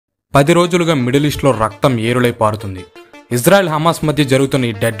10 రోజులుగా మిడిల్ ఈస్ట్లో రక్తం ఏరులై పారుతుంది. ఇజ్రాయెల్ హమాస్ మధ్య జరుగుతున్న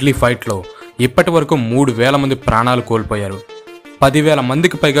ఈ డెడ్లీ ఫైట్లో ఇప్పటి వరకు 3,000 మంది ప్రాణాలు కోల్పోయారు. 10,000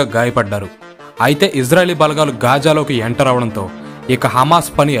 మందికి పైగా గాయపడ్డారు. అయితే ఇజ్రాయెలీ బలగాలు గాజాలోకి ఎంటర్ అవడంతో ఇక హమాస్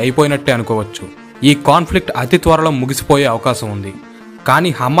పని అయిపోయినట్టే అనుకోవచ్చు. ఈ కాన్ఫ్లిక్ట్ అతి త్వరలో ముగిసిపోయే అవకాశం ఉంది. కానీ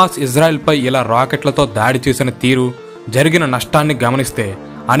హమాస్ ఇజ్రాయెల్పై ఇలా రాకెట్లతో దాడి చేసిన తీరు, జరిగిన నష్టాన్ని గమనిస్తే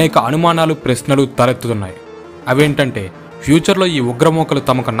అనేక అనుమానాలు, ప్రశ్నలు తలెత్తుతున్నాయి. అవేంటంటే, ఫ్యూచర్లో ఈ ఉగ్రమూకలు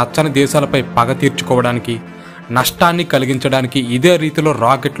తమకు నచ్చని దేశాలపై పగ తీర్చుకోవడానికి, నష్టాన్ని కలిగించడానికి ఇదే రీతిలో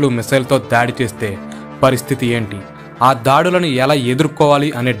రాకెట్లు, మిసైల్తో దాడి చేస్తే పరిస్థితి ఏంటి, ఆ దాడులను ఎలా ఎదుర్కోవాలి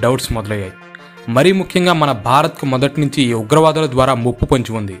అనే డౌట్స్ మొదలయ్యాయి. మరీ ముఖ్యంగా మన భారత్కు మొదటి నుంచి ఈ ఉగ్రవాదుల ద్వారా ముప్పు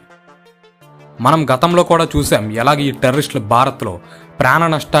పొంచి ఉంది. మనం గతంలో కూడా చూసాం ఎలాగ ఈ టెర్రరిస్టులు భారత్లో ప్రాణ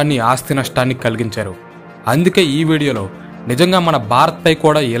నష్టాన్ని, ఆస్తి నష్టాన్ని కలిగించారు. అందుకే ఈ వీడియోలో నిజంగా మన భారత్పై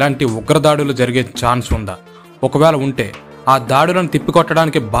కూడా ఇలాంటి ఉగ్రదాడులు జరిగే ఛాన్స్ ఉందా, ఒకవేళ ఉంటే ఆ దాడులను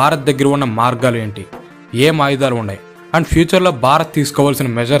తిప్పికొట్టడానికి భారత్ దగ్గర ఉన్న మార్గాలు ఏంటి, ఏం ఆయుధాలు ఉన్నాయి, అండ్ ఫ్యూచర్లో భారత్ తీసుకోవాల్సిన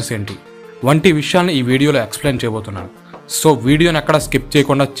మెజర్స్ ఏంటి వంటి విషయాన్ని ఈ వీడియోలో ఎక్స్ప్లెయిన్ చేయబోతున్నాను. సో వీడియోని ఎక్కడ స్కిప్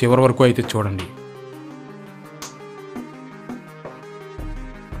చేయకుండా చివరి వరకు అయితే చూడండి.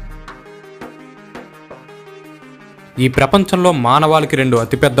 ఈ ప్రపంచంలో మానవాళికి 2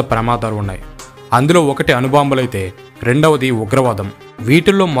 అతిపెద్ద ప్రమాదాలు ఉన్నాయి. అందులో ఒకటి అణుబాంబులైతే రెండవది ఉగ్రవాదం.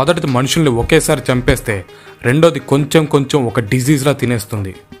 వీటిల్లో మొదటిది మనుషుల్ని ఒకేసారి చంపేస్తే రెండోది కొంచెం కొంచెం ఒక డిజీజ్లా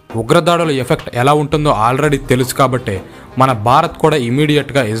తినేస్తుంది. ఉగ్రదాడుల ఎఫెక్ట్ ఎలా ఉంటుందో ఆల్రెడీ తెలుసు కాబట్టే మన భారత్ కూడా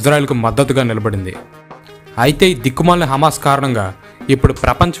ఇమీడియట్గా ఇజ్రాయెల్కు మద్దతుగా నిలబడింది. అయితే ఈ దిక్కుమాలిన హమాస్ కారణంగా ఇప్పుడు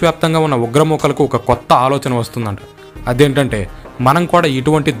ప్రపంచవ్యాప్తంగా ఉన్న ఉగ్రమూకలకు ఒక కొత్త ఆలోచన వస్తుందంట. అదేంటంటే, మనం కూడా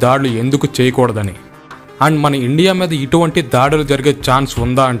ఇటువంటి దాడులు ఎందుకు చేయకూడదని. అండ్ మన ఇండియా మీద ఇటువంటి దాడులు జరిగే ఛాన్స్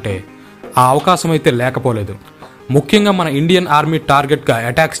ఉందా అంటే ఆ అవకాశం అయితే లేకపోలేదు. ముఖ్యంగా మన ఇండియన్ ఆర్మీ టార్గెట్గా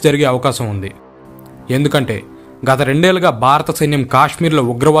అటాక్స్ జరిగే అవకాశం ఉంది. ఎందుకంటే గత 2 ఏళ్లుగా భారత సైన్యం కాశ్మీర్లో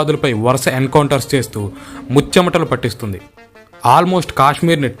ఉగ్రవాదులపై వరుస ఎన్కౌంటర్స్ చేస్తూ ముచ్చెమటలు పట్టిస్తుంది. Almost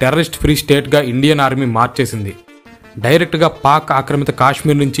కాశ్మీర్ని terrorist free స్టేట్గా Indian army మార్చేసింది. డైరెక్ట్గా పాక్ ఆక్రమిత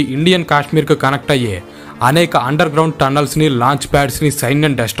కాశ్మీర్ నుంచి ఇండియన్ కాశ్మీర్కు కనెక్ట్ అయ్యే అనేక అండర్ గ్రౌండ్ టన్నల్స్ని, లాంచ్ ప్యాడ్స్ని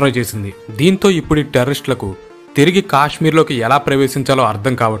సైన్యం డెస్ట్రాయ్ చేసింది. దీంతో ఇప్పుడు ఈ టెర్రరిస్టులకు తిరిగి కాశ్మీర్లోకి ఎలా ప్రవేశించాలో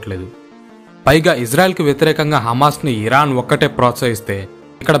అర్థం కావట్లేదు. పైగా ఇజ్రాయెల్కి వ్యతిరేకంగా హమాస్ని ఇరాన్ ఒక్కటే ప్రోత్సహిస్తే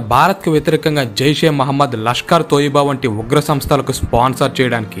ఇక్కడ భారత్కు వ్యతిరేకంగా జైషే మహమ్మద్, లష్కర్ తోయిబా వంటి ఉగ్ర సంస్థలకు స్పాన్సర్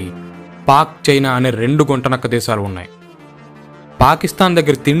చేయడానికి పాక్, చైనా అనే 2 గుంటనక్క దేశాలు ఉన్నాయి. పాకిస్తాన్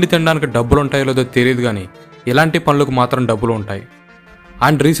దగ్గర తిండి తినడానికి డబ్బులుంటాయో లేదో తెలియదు, కానీ ఇలాంటి పనులకు మాత్రం డబ్బులు ఉంటాయి.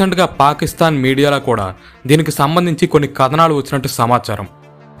 అండ్ రీసెంట్గా పాకిస్తాన్ మీడియాలో కూడా దీనికి సంబంధించి కొన్ని కథనాలు వచ్చినట్టు సమాచారం.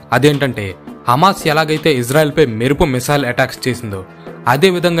 అదేంటంటే, హమాస్ ఎలాగైతే ఇజ్రాయెల్పై మెరుపు మిసైల్ అటాక్స్ చేసిందో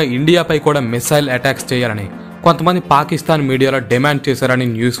అదేవిధంగా ఇండియాపై కూడా మిసైల్ అటాక్స్ చేయాలని కొంతమంది పాకిస్తాన్ మీడియాలో డిమాండ్ చేశారని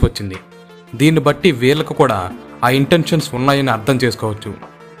న్యూస్ వచ్చింది. దీన్ని బట్టి వీళ్ళకు కూడా ఆ ఇంటెన్షన్స్ ఉన్నాయని అర్థం చేసుకోవచ్చు.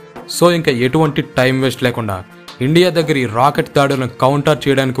 సో ఇంకా ఎటువంటి టైం వేస్ట్ లేకుండా ఇండియా దగ్గర ఈ రాకెట్ దాడులను కౌంటర్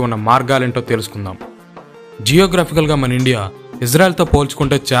చేయడానికి ఉన్న మార్గాలేంటో తెలుసుకుందాం. జియోగ్రఫికల్గా మన ఇండియా ఇజ్రాయెల్తో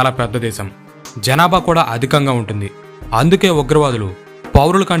పోల్చుకుంటే చాలా పెద్ద దేశం, జనాభా కూడా అధికంగా ఉంటుంది. అందుకే ఉగ్రవాదులు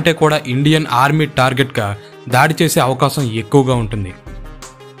పౌరుల కంటే కూడా ఇండియన్ ఆర్మీ టార్గెట్గా దాడి చేసే అవకాశం ఎక్కువగా ఉంటుంది.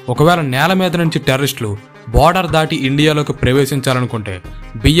 ఒకవేళ నేల మీద నుంచి టెర్రరిస్టులు బోర్డర్ దాటి ఇండియాలోకి ప్రవేశించాలనుకుంటే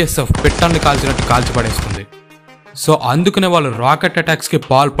బిఎస్ఎఫ్ పిట్టల్ని కాల్చినట్టు కాల్చిపడేస్తుంది. సో అందుకనే వాళ్ళు రాకెట్ అటాక్స్కి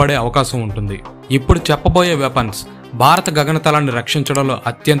పాల్పడే అవకాశం ఉంటుంది. ఇప్పుడు చెప్పబోయే వెపన్స్ భారత గగనతలాన్ని రక్షించడంలో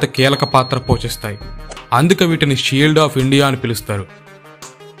అత్యంత కీలక పాత్ర పోషిస్తాయి. అందుకే వీటిని షీల్డ్ ఆఫ్ ఇండియా అని పిలుస్తారు.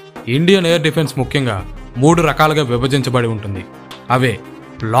 ఇండియన్ ఎయిర్ డిఫెన్స్ ముఖ్యంగా 3 రకాలుగా విభజించబడి ఉంటుంది. అవే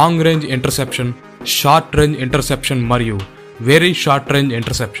long range interception, short range interception మరియు వెరీ షార్ట్ రేంజ్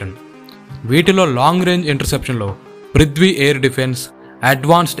ఇంటర్సెప్షన్. వీటిలో long range ఇంటర్సెప్షన్లో Prithvi air defence,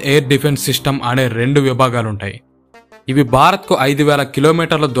 advanced air defence system అనే 2 విభాగాలుంటాయి. ఇవి భారత్కు 5,000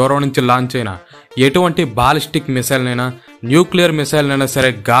 కిలోమీటర్ల దూరం నుంచి లాంచ్ అయిన ఎటువంటి బాలిస్టిక్ మిసైల్నైనా, న్యూక్లియర్ మిసైల్నైనా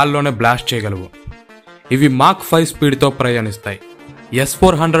సరే గాల్లోనే బ్లాస్ట్ చేయగలవు. ఇవి మాక్ 5 స్పీడ్తో ప్రయాణిస్తాయి.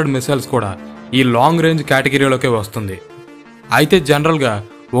 S-400 మిసైల్స్ కూడా ఈ లాంగ్ రేంజ్ కేటగిరీలోకే వస్తుంది. అయితే జనరల్గా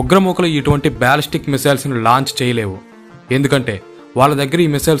ఉగ్రమూకలు ఇటువంటి బ్యాలిస్టిక్ మిసైల్స్ని లాంచ్ చేయలేవు. ఎందుకంటే వాళ్ళ దగ్గర ఈ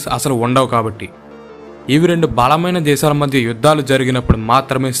మిసైల్స్ అసలు ఉండవు కాబట్టి. ఇవి 2 బలమైన దేశాల మధ్య యుద్ధాలు జరిగినప్పుడు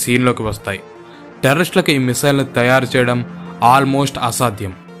మాత్రమే సీన్లోకి వస్తాయి. టెర్రరిస్టులకు ఈ మిసైల్ని తయారు చేయడం ఆల్మోస్ట్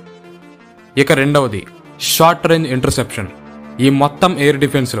అసాధ్యం. ఇక రెండవది షార్ట్ రేంజ్ ఇంటర్సెప్షన్. ఈ మొత్తం ఎయిర్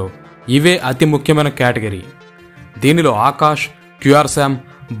డిఫెన్స్లో ఇవే అతి ముఖ్యమైన కేటగిరీ. దీనిలో ఆకాష్, క్యూఆర్సామ్,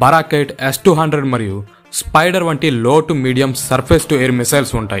 బరాకైట్, S-200 మరియు స్పైడర్ వంటి లో to medium surface to air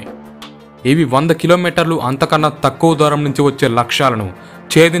missiles ఉంటాయి. ఇవి 100 కిలోమీటర్లు అంతకన్నా తక్కువ దూరం నుంచి వచ్చే లక్ష్యాలను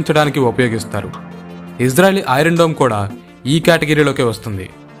ఛేదించడానికి ఉపయోగిస్తారు. ఇజ్రాయెలీ ఐరన్ డోమ్ కూడా ఈ కేటగిరీలోకి వస్తుంది.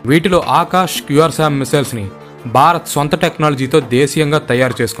 వీటిలో ఆకాష్, క్యూఆర్సామ్ మిసైల్స్ని భారత్ సొంత టెక్నాలజీతో దేశీయంగా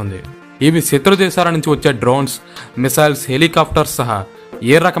తయారు చేసుకుంది. ఇవి శత్రు దేశాల నుంచి వచ్చే డ్రోన్స్, మిసైల్స్, హెలికాప్టర్స్ సహా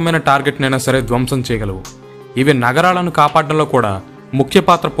ఏ రకమైన టార్గెట్నైనా సరే ధ్వంసం చేయగలవు. ఇవి నగరాలను కాపాడడంలో కూడా ముఖ్య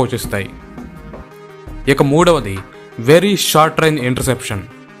పాత్ర పోషిస్తాయి. ఇక మూడవది వెరీ షార్ట్ రేంజ్ ఇంటర్సెప్షన్.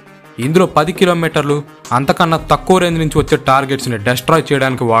 ఇందులో 10 కిలోమీటర్లు అంతకన్నా తక్కువ రేంజ్ నుంచి వచ్చే టార్గెట్స్ని డెస్ట్రాయ్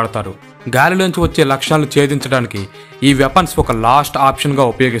చేయడానికి వాడతారు. గాలిలోంచి వచ్చే లక్ష్యాలను ఛేదించడానికి ఈ వెపన్స్ ఒక లాస్ట్ ఆప్షన్గా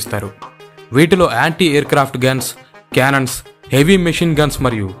ఉపయోగిస్తారు. వీటిలో anti aircraft guns, cannons, heavy machine guns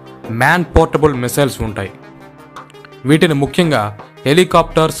మరియు మ్యాన్ పోర్టబుల్ మిసైల్స్ ఉంటాయి. వీటిని ముఖ్యంగా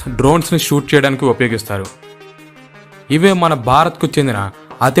హెలికాప్టర్స్, డ్రోన్స్ని షూట్ చేయడానికి ఉపయోగిస్తారు. ఇవే మన భారత్కు చెందిన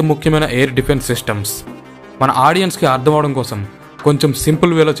అతి ముఖ్యమైన ఎయిర్ డిఫెన్స్ సిస్టమ్స్. మన ఆడియన్స్కి అర్థం అవడం కోసం కొంచెం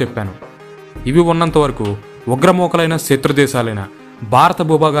సింపుల్ వేలో చెప్పాను. ఇవి ఉన్నంత వరకు ఉగ్రమోకలైన శత్రు దేశాలైన భారత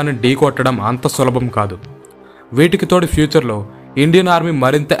భూభాగాన్ని ఢీకొట్టడం అంత సులభం కాదు. వీటికి తోడు ఫ్యూచర్లో ఇండియన్ ఆర్మీ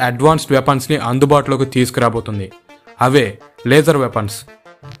మరింత అడ్వాన్స్డ్ వెపన్స్ని అందుబాటులోకి తీసుకురాబోతుంది. అవే లేజర్ వెపన్స్.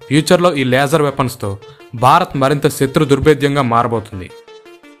 ఫ్యూచర్లో ఈ లేజర్ వెపన్స్తో భారత్ మరింత శత్రు దుర్భేద్యంగా మారబోతుంది.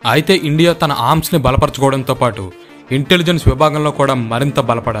 అయితే ఇండియా తన ఆర్మ్స్ని బలపరచుకోవడంతో పాటు ఇంటెలిజెన్స్ విభాగంలో కూడా మరింత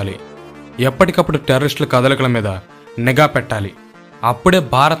బలపడాలి. ఎప్పటికప్పుడు టెర్రరిస్టుల కదలికల మీద నిఘా పెట్టాలి. అప్పుడే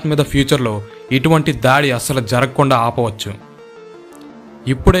భారత్ మీద ఫ్యూచర్లో ఇటువంటి దాడి అస్సలు జరగకుండా ఆపవచ్చు.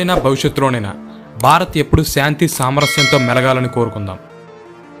 ఇప్పుడైనా భవిష్యత్తులోనైనా భారత్ ఎప్పుడు శాంతి సామరస్యంతో మెలగాలని కోరుకుందాం.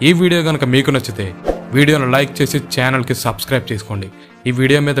 ఈ వీడియో కనుక మీకు నచ్చితే వీడియోను లైక్ చేసి ఛానల్కి సబ్స్క్రైబ్ చేసుకోండి. ఈ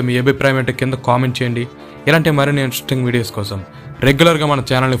వీడియో మీద మీ అభిప్రాయం ఏంటో కింద కామెంట్ చేయండి. ఇలాంటి మరిన్ని ఇంట్రెస్టింగ్ వీడియోస్ కోసం రెగ్యులర్గా మన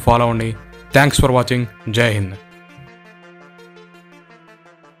ఛానల్ని ఫాలో అవ్వండి. Thanks for watching. జై హింద్.